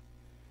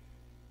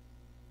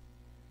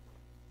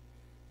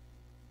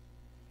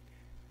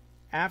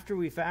 After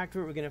we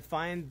factor it, we're going to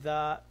find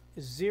the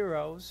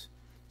zeros.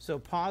 So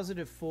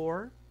positive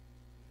 4,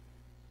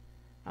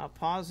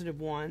 positive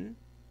 1,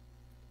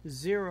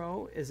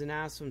 0 is an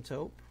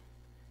asymptote,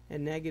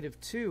 and negative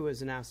 2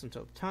 is an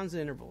asymptote. Tons of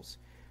intervals.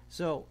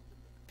 So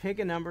pick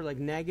a number like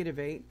negative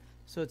 8.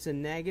 So it's a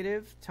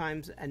negative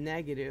times a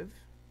negative.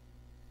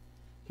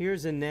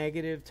 Here's a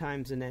negative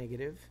times a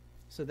negative.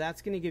 So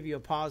that's going to give you a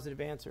positive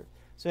answer.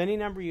 So any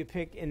number you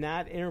pick in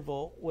that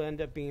interval will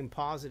end up being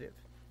positive.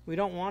 We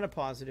don't want a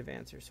positive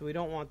answer, so we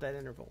don't want that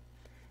interval.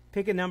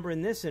 Pick a number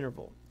in this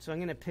interval. So I'm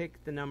going to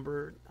pick the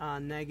number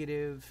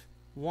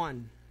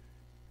 -1.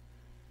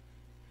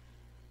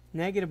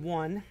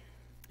 -1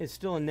 is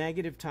still a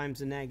negative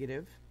times a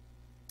negative,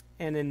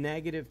 and a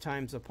negative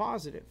times a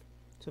positive.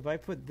 So if I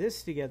put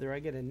this together, I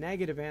get a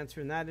negative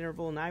answer in that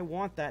interval, and I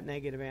want that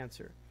negative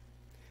answer.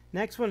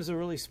 Next one is a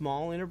really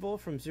small interval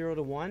from 0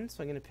 to 1,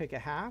 so I'm going to pick a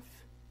half.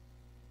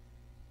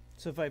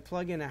 So if I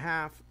plug in a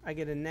half, I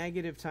get a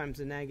negative times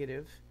a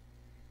negative,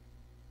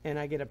 and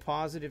I get a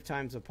positive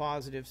times a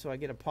positive, so I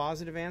get a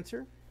positive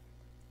answer.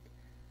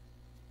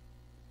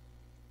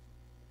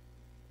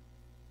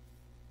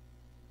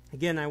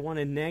 Again, I want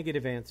a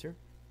negative answer.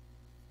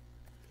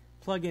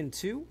 Plug in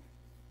 2,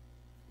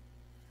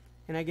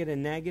 and I get a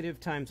negative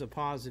times a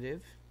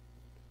positive.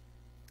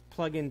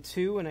 Plug in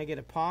 2, and I get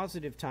a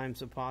positive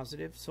times a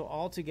positive. So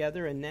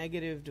altogether, a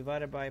negative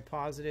divided by a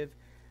positive,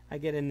 I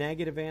get a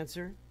negative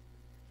answer.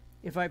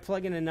 If I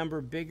plug in a number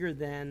bigger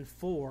than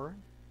 4,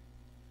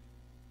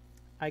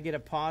 I get a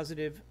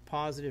positive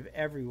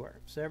everywhere.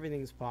 So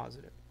everything's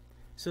positive.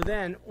 So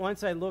then,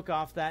 once I look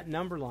off that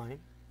number line,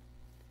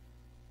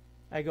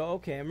 I go,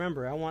 okay,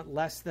 remember, I want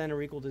less than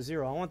or equal to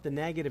 0. I want the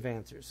negative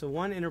answer. So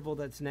one interval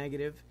that's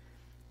negative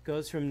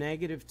goes from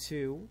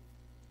 -2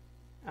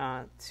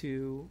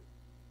 to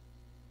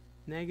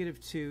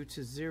 -2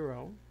 to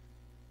 0,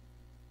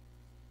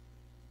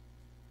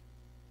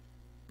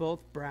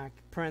 both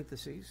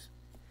parentheses.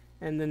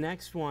 And the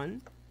next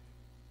one,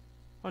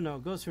 oh no,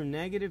 it goes from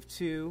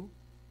 -2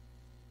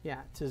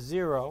 to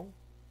 0,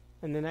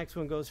 and the next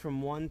one goes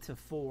from 1 to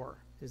 4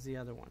 is the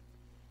other one.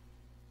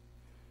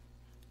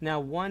 Now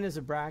 1 is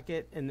a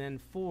bracket, and then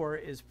 4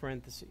 is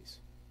parentheses.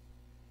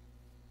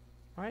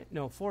 All right,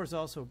 no, 4 is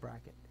also a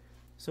bracket.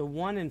 So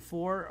 1 and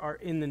 4 are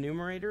in the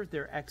numerator.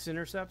 They're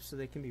x-intercepts, so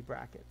they can be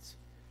brackets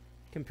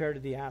compared to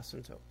the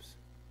asymptotes.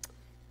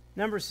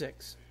 Number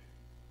 6.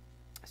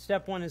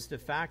 Step 1 is to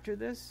factor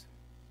this.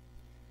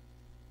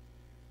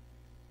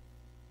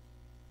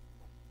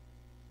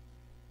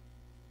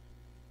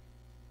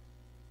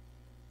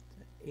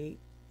 So 8.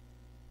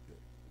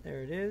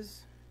 There it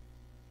is.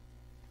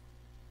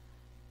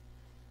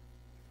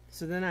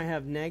 So then I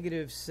have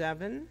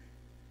 -7.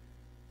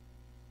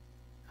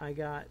 I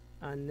got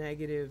a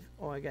negative,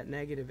 I got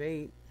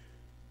 -8.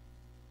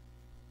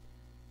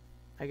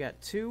 I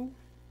got 2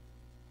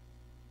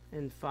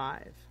 and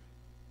 5.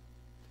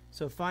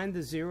 So find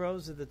the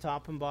zeros at the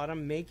top and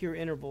bottom. Make your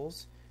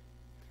intervals.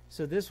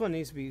 So this one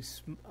needs to be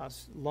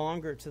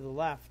longer to the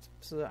left.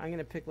 So I'm going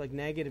to pick like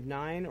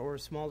 -9 or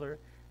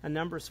a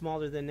number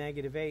smaller than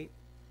 -8.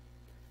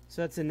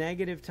 So that's a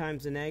negative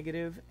times a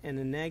negative and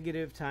a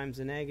negative times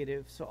a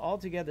negative. So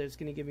altogether it's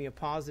going to give me a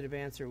positive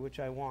answer, which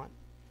I want.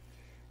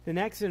 The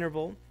next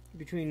interval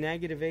between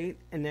 -8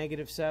 and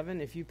 -7,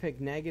 if you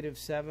pick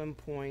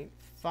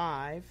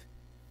 -7.5,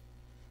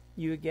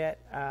 you get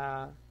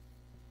a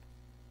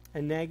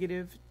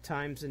negative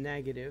times a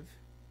negative,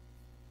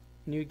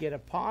 and you get a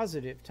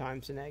positive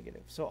times a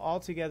negative. So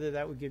altogether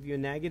that would give you a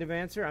negative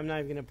answer. I'm not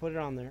even going to put it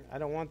on there. I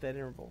don't want that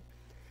interval.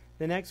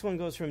 The next one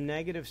goes from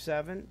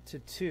 -7 to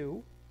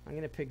 2. I'm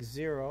going to pick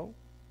 0.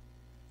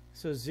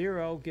 So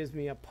 0 gives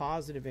me a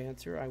positive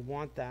answer. I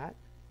want that.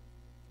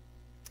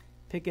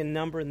 Pick a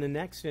number in the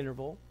next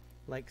interval,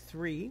 like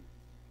 3.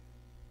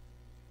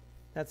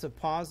 That's a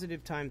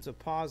positive times a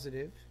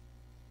positive,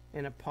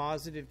 and a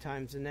positive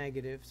times a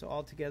negative. So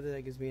altogether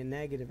that gives me a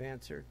negative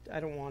answer. I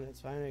don't want it,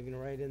 so I'm not going to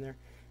write it in there.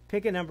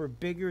 Pick a number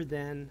bigger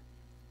than,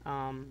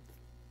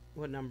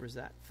 what number is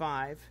that?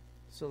 5.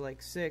 So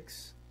like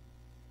 6.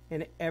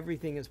 And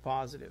everything is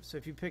positive. So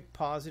if you pick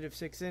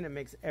 +6 in, it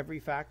makes every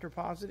factor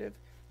positive,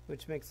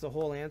 which makes the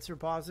whole answer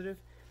positive.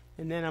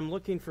 And then I'm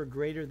looking for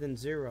greater than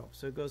 0.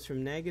 So it goes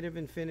from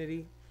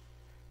 -infinity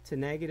to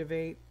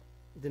 -8.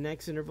 The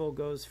next interval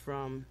goes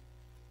from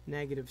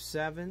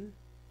 -7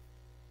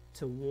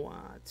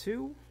 to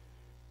 2.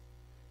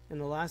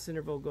 And the last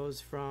interval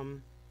goes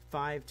from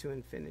 5 to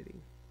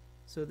infinity.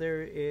 So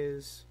there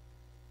is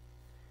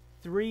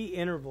 3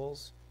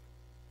 intervals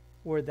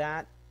where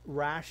that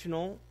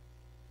rational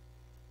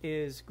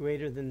is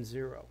greater than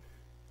 0.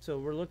 So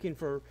we're looking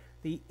for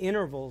the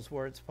intervals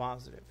where it's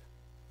positive.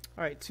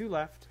 All right, 2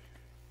 left.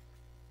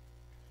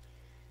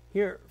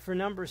 Here, for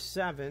number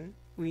 7,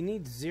 we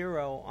need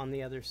 0 on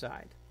the other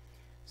side.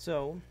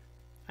 So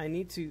I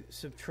need to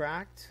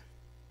subtract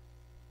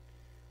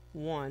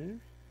 1.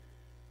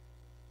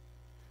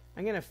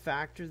 I'm going to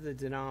factor the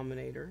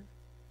denominator.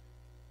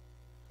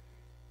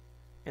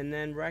 And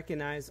then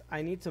recognize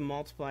I need to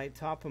multiply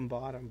top and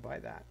bottom by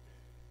that.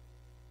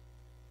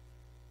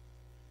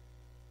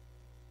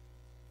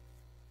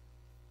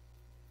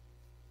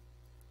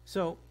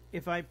 So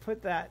if I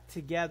put that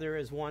together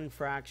as one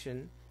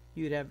fraction,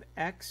 you'd have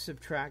x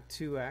subtract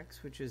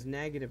 2x, which is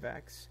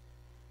 -x.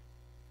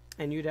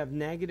 And you'd have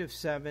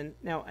 -7.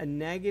 Now, a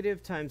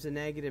negative times a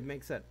negative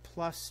makes that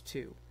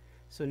 +2.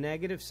 So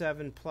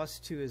 -7 plus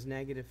 2 is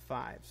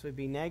 -5. So it'd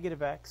be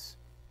 -x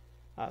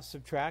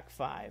subtract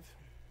 5.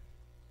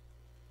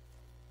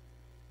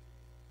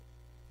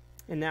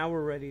 And now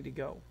we're ready to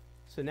go.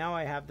 So now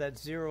I have that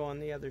 0 on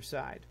the other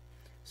side.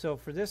 So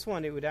for this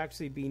one, it would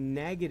actually be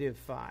negative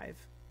 5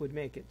 would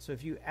make it. So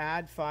if you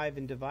add 5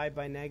 and divide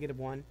by negative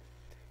 1,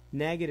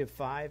 negative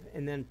 5,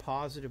 and then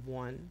positive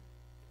 1.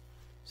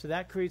 So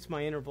that creates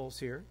my intervals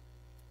here.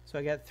 So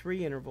I got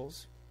 3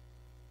 intervals.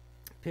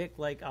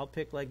 I'll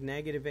pick like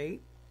negative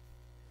 8.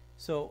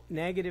 So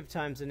negative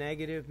times a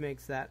negative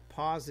makes that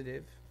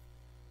positive.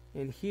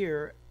 And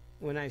here,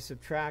 when I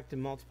subtract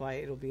and multiply,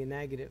 it'll be a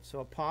negative. So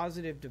a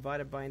positive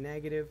divided by a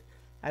negative,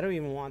 I don't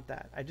even want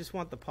that. I just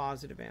want the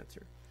positive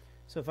answer.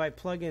 So if I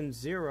plug in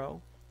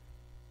 0,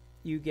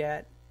 you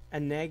get a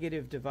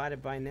negative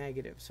divided by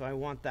negative. So I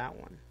want that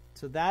one.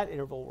 So that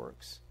interval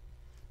works.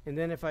 And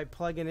then if I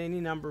plug in any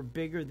number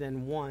bigger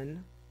than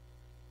 1,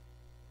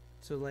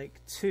 so like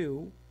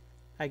 2,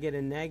 I get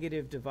a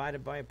negative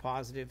divided by a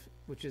positive,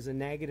 which is a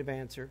negative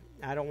answer.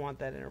 I don't want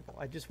that interval.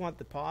 I just want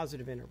the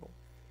positive interval.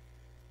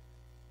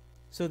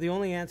 So the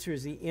only answer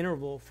is the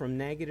interval from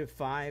negative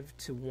 5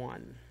 to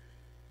 1.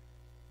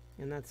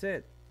 And that's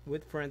it,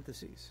 with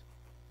parentheses.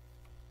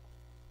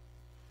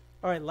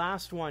 All right,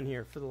 last one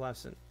here for the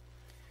lesson.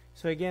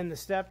 So again, the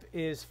step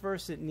is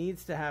first it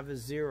needs to have a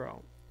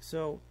 0.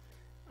 So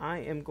I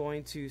am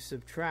going to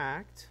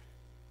subtract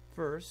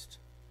first,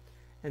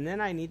 and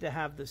then I need to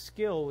have the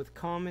skill with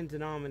common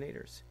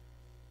denominators.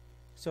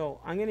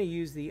 So I'm going to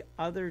use the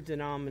other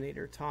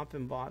denominator, top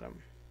and bottom.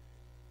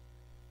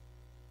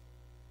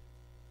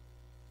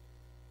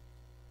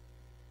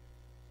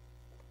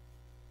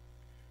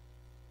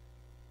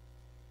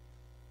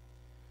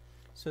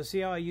 So see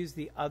how I use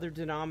the other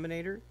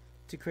denominator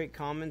to create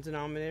common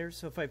denominators?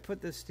 So if I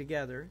put this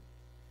together,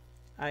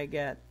 I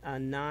get a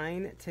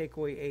 9 take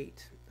away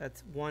 8.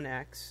 That's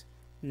 1x.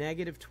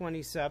 Negative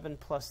 27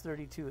 plus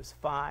 32 is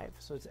 5.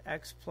 So it's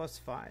x plus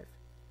 5.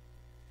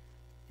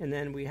 And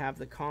then we have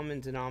the common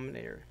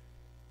denominator.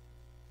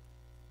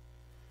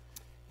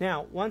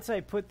 Now, once I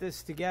put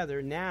this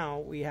together, now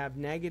we have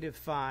negative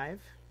 5.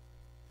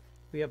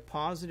 We have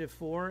positive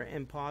 4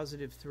 and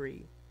positive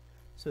 3.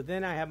 So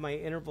then I have my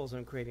intervals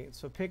I'm creating.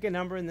 So pick a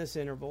number in this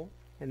interval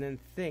and then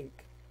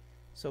think.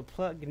 So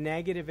plug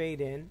negative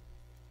 8 in.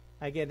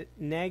 I get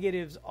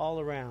negatives all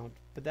around,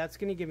 but that's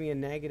going to give me a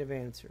negative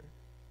answer.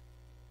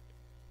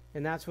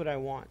 And that's what I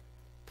want.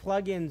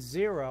 Plug in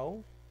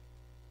 0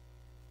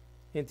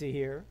 into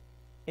here,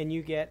 and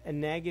you get a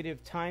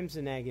negative times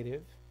a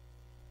negative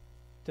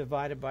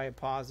divided by a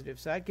positive.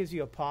 So that gives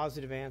you a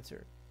positive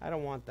answer. I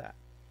don't want that.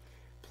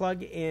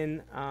 Plug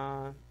in,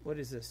 what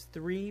is this,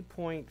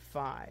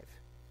 3.5.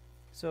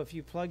 So if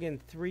you plug in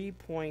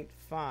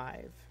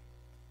 3.5,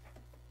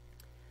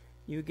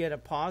 you get a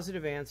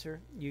positive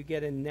answer, you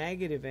get a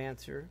negative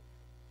answer,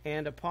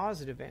 and a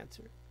positive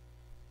answer.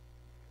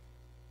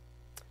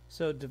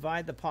 So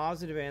divide the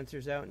positive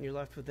answers out and you're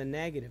left with a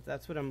negative.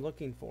 That's what I'm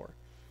looking for.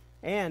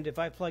 And if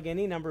I plug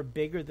any number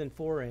bigger than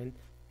 4 in,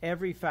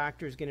 every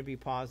factor is going to be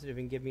positive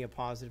and give me a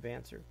positive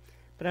answer.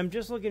 But I'm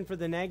just looking for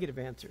the negative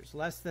answers,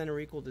 less than or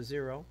equal to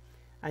 0.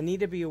 I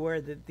need to be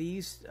aware that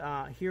these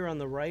here on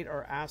the right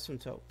are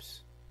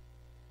asymptotes.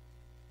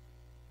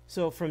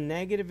 So from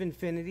negative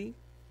infinity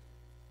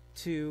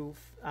to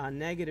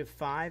negative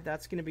 5,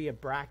 that's going to be a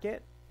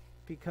bracket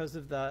because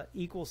of the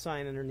equal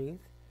sign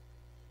underneath.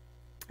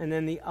 And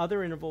then the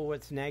other interval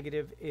what's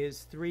negative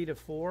is 3 to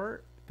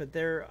 4, but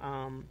they're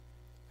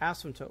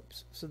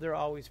asymptotes, so they're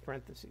always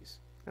parentheses.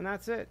 And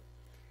that's it.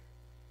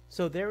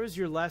 So there is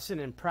your lesson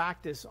in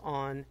practice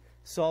on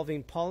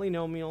solving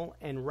polynomial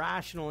and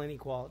rational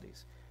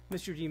inequalities.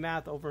 Mr. G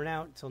Math over and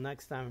out. Until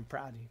next time, I'm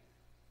proud of you.